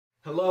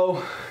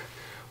Hello,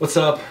 what's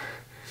up?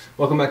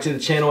 Welcome back to the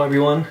channel,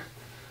 everyone.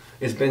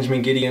 It's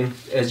Benjamin Gideon.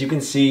 As you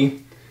can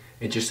see,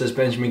 it just says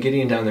Benjamin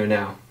Gideon down there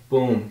now.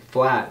 Boom,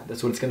 flat.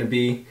 That's what it's gonna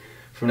be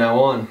from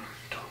now on.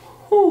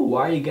 Whew,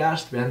 why are you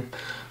gassed, man?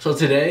 So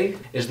today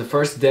is the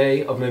first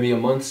day of maybe a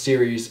month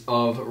series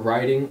of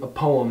writing a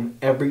poem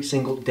every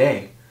single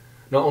day.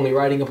 Not only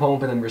writing a poem,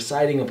 but then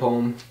reciting a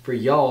poem for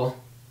y'all,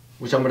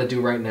 which I'm gonna do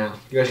right now.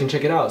 You guys can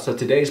check it out. So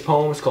today's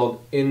poem is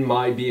called In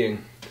My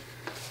Being,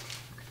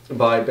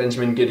 by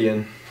Benjamin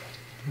Gideon.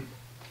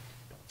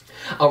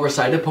 I'll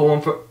recite a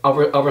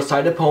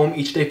poem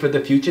each day for the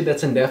future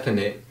that's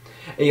indefinite.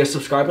 A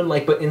subscribe and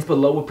like buttons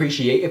below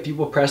appreciate if you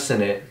were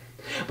pressing it.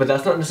 But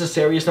that's not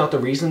necessary, it's not the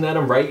reason that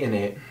I'm writing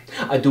it.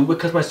 I do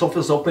because my soul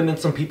feels open and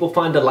some people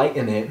find delight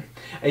in it.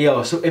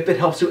 Ayo, so if it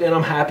helps you and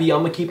I'm happy,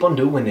 I'ma keep on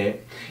doing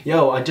it.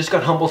 Yo, I just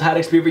got humbled, had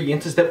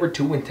experiences that were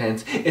too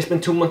intense. It's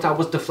been 2 months, I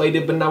was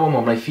deflated, but now I'm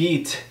on my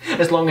feet.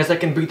 As long as I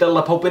can breathe, I'll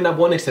have hope and I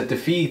won't accept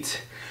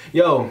defeat.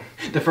 Yo,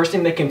 the first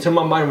thing that came to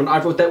my mind when I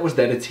wrote that was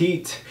that it's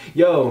heat.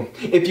 Yo,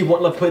 if you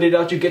want love, put it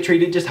out, you get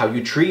treated just how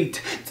you treat.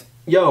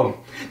 Yo,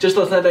 just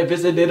last night I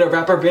visited a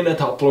rapper in a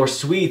top floor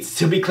suites.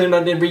 To be clear,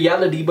 not in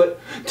reality, but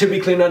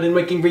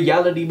making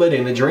reality, but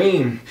in a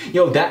dream.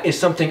 Yo, that is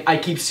something I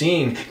keep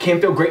seeing.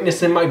 Can't feel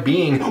greatness in my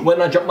being.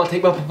 When I drop my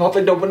tape, I pop off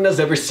like no one has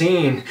ever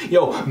seen.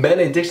 Yo,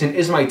 benediction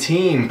is my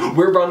team.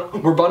 We're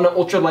on an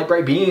ultralight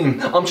bright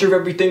beam. I'm sure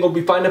everything will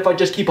be fine if I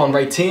just keep on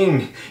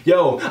writing.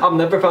 Yo, I've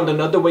never found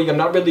another way, I'm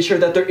not really sure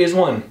that there is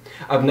one.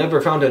 I've never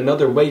found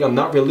another way, I'm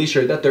not really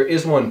sure that there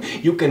is one.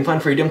 You can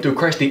find freedom through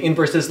Christ, the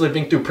inverse is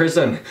living through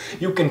prison.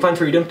 You can find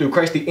freedom through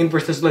Christ, the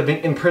inverse is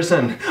living in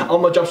prison.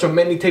 I'ma drop so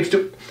many tapes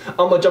to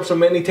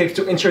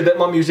ensure that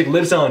my music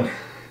lives on.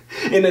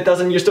 In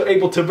 1,000 years still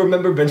able to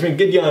remember Benjamin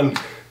Gideon.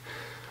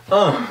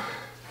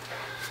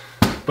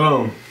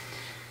 Boom.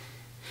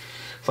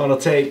 Final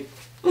take.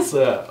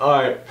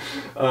 Alright.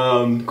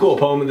 Cool,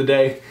 poem of the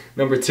day,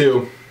 number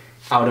 2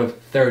 out of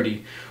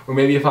 30. Or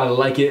maybe if I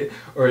like it,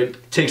 or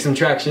it takes some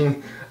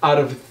traction, out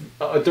of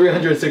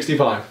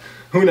 365.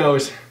 Who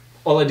knows?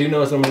 All I do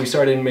know is I'm going to be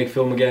starting to make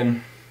film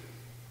again.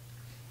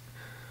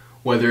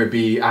 Whether it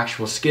be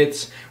actual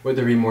skits,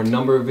 whether it be more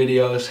number of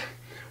videos,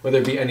 whether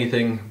it be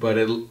anything, but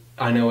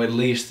I know at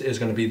least is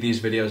going to be these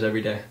videos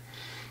every day.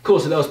 Cool,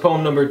 so that was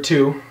poem number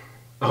 2.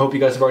 I hope you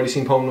guys have already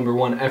seen poem number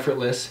 1,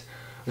 Effortless.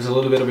 There's a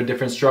little bit of a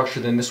different structure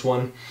than this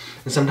one,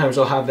 and sometimes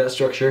I'll have that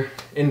structure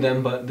in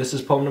them, but this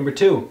is poem number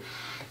 2.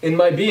 In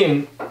My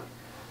Being.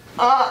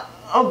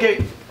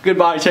 Okay,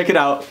 goodbye, check it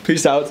out.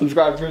 Peace out,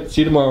 subscribe for it,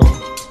 see you tomorrow.